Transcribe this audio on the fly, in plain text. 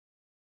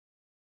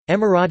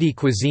Emirati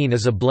cuisine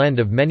is a blend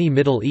of many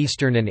Middle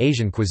Eastern and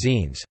Asian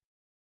cuisines.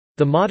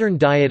 The modern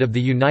diet of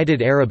the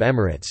United Arab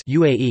Emirates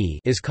 (UAE)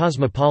 is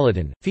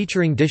cosmopolitan,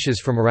 featuring dishes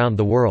from around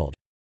the world.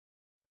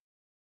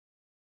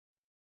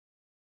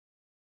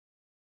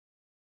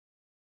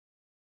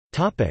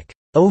 Topic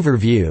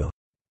Overview.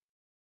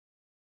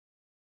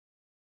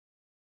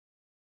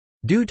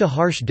 Due to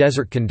harsh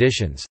desert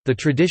conditions, the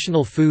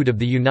traditional food of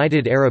the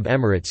United Arab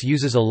Emirates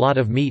uses a lot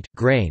of meat,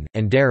 grain,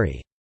 and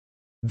dairy.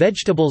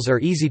 Vegetables are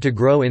easy to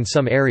grow in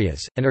some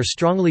areas, and are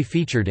strongly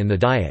featured in the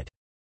diet.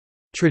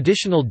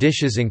 Traditional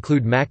dishes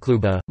include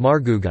makluba,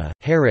 margouga,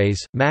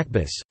 herres,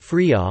 makbus,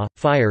 friah,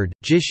 fired,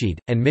 jishid,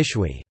 and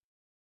mishwi.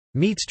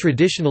 Meats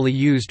traditionally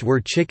used were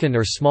chicken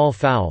or small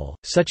fowl,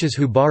 such as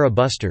hubara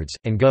bustards,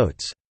 and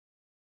goats.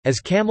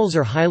 As camels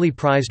are highly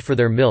prized for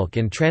their milk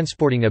and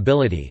transporting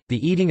ability,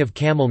 the eating of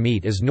camel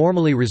meat is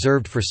normally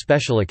reserved for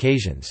special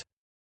occasions.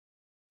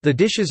 The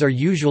dishes are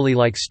usually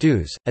like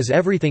stews, as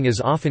everything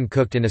is often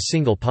cooked in a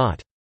single pot.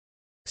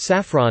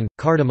 Saffron,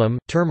 cardamom,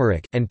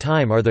 turmeric, and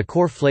thyme are the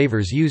core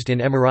flavors used in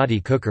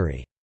Emirati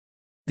cookery.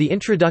 The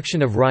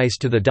introduction of rice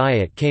to the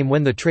diet came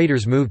when the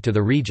traders moved to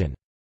the region.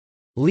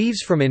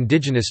 Leaves from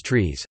indigenous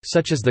trees,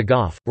 such as the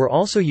ghaff, were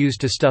also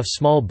used to stuff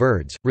small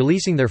birds,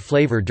 releasing their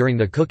flavor during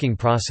the cooking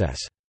process.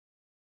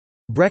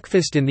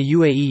 Breakfast in the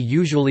UAE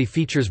usually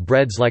features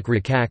breads like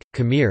rakak,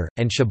 khamir,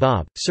 and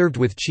shabab, served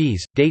with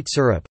cheese, date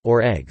syrup,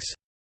 or eggs.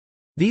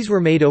 These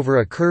were made over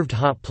a curved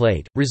hot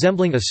plate,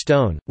 resembling a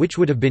stone, which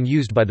would have been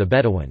used by the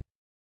Bedouin.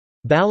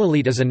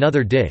 Balalit is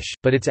another dish,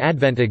 but its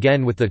advent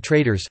again with the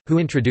traders, who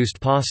introduced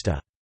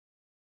pasta.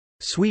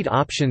 Sweet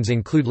options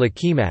include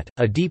lakimat,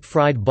 a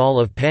deep-fried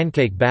ball of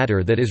pancake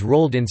batter that is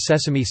rolled in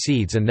sesame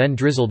seeds and then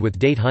drizzled with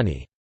date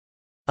honey.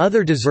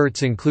 Other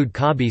desserts include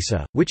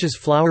kabisa, which is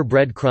flour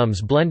bread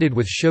crumbs blended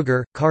with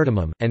sugar,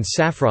 cardamom, and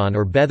saffron,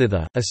 or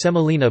beditha, a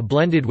semolina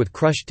blended with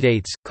crushed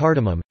dates,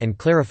 cardamom, and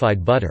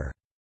clarified butter.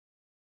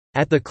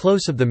 At the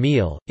close of the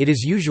meal, it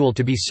is usual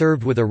to be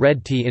served with a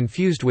red tea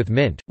infused with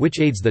mint, which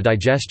aids the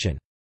digestion.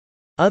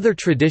 Other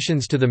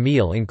traditions to the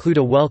meal include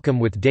a welcome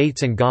with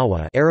dates and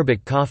gawa,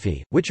 Arabic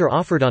coffee, which are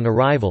offered on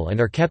arrival and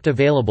are kept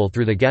available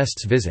through the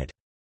guest's visit.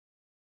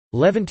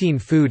 Levantine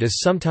food is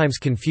sometimes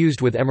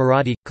confused with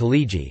Emirati,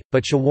 khaliji,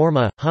 but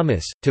shawarma,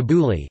 hummus,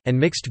 tabbouleh, and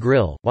mixed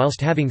grill,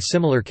 whilst having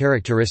similar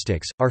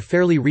characteristics, are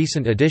fairly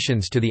recent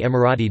additions to the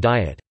Emirati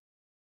diet.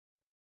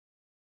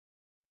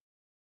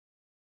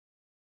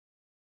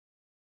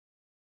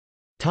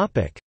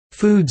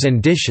 Foods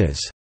and dishes.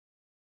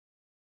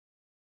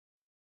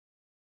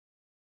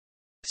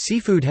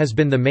 Seafood has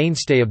been the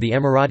mainstay of the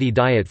Emirati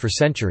diet for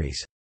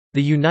centuries.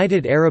 The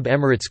United Arab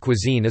Emirates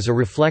cuisine is a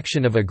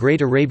reflection of a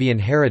great Arabian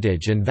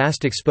heritage and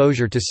vast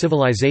exposure to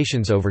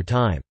civilizations over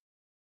time.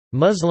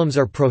 Muslims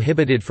are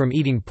prohibited from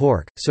eating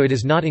pork, so it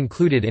is not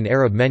included in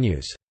Arab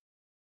menus.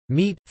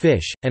 Meat,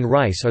 fish, and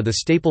rice are the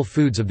staple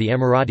foods of the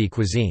Emirati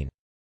cuisine.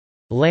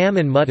 Lamb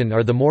and mutton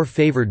are the more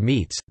favored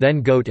meats,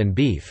 then goat and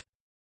beef.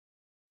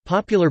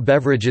 Popular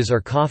beverages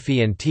are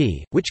coffee and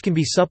tea, which can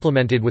be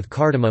supplemented with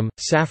cardamom,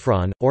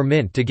 saffron, or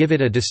mint to give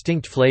it a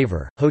distinct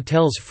flavor.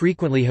 Hotels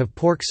frequently have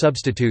pork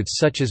substitutes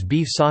such as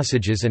beef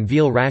sausages and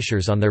veal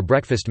rashers on their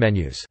breakfast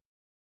menus.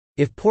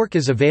 If pork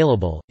is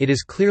available, it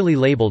is clearly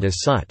labeled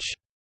as such.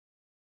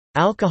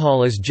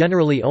 Alcohol is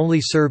generally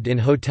only served in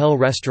hotel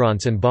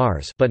restaurants and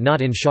bars, but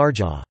not in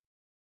Sharjah.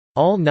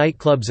 All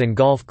nightclubs and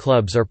golf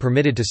clubs are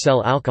permitted to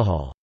sell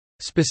alcohol.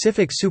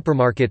 Specific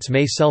supermarkets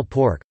may sell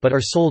pork, but are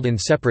sold in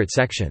separate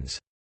sections.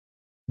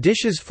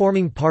 Dishes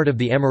forming part of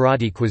the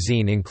Emirati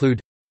cuisine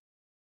include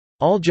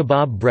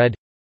al-jabab bread,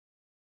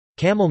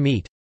 camel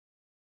meat,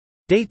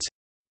 dates,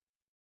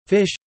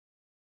 fish,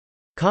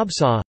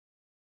 kabsa,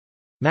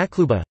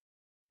 makluba,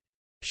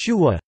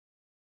 shuwa,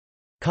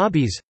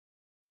 kabis,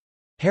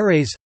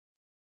 herres,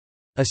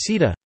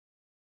 asida,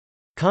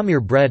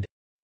 khamir bread,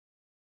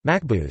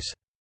 makbuz.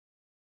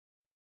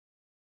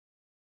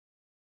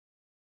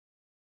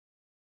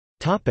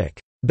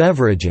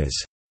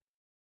 Beverages.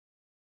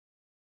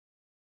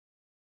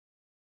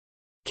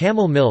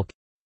 Camel milk,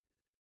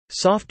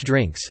 soft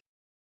drinks,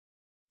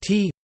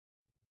 tea,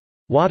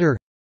 water,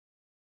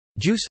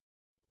 juice,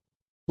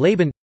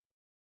 laban,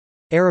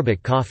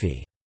 Arabic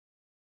coffee.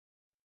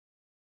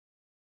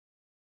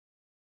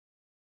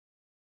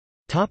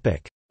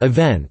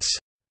 Events.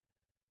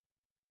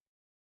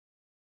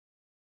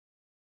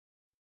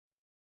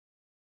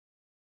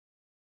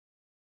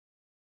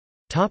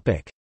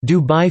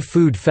 Dubai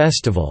Food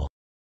Festival.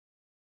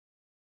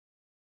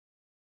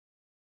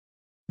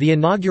 The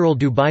inaugural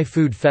Dubai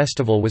Food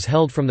Festival was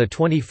held from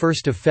 21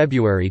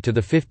 February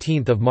to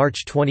 15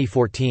 March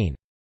 2014.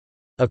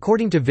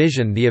 According to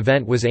Vision, the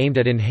event was aimed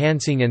at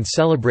enhancing and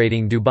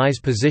celebrating Dubai's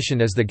position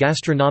as the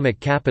gastronomic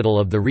capital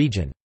of the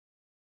region.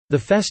 The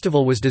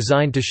festival was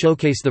designed to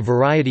showcase the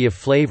variety of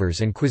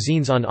flavors and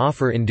cuisines on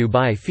offer in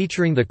Dubai,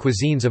 featuring the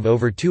cuisines of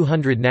over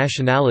 200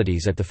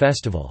 nationalities at the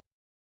festival.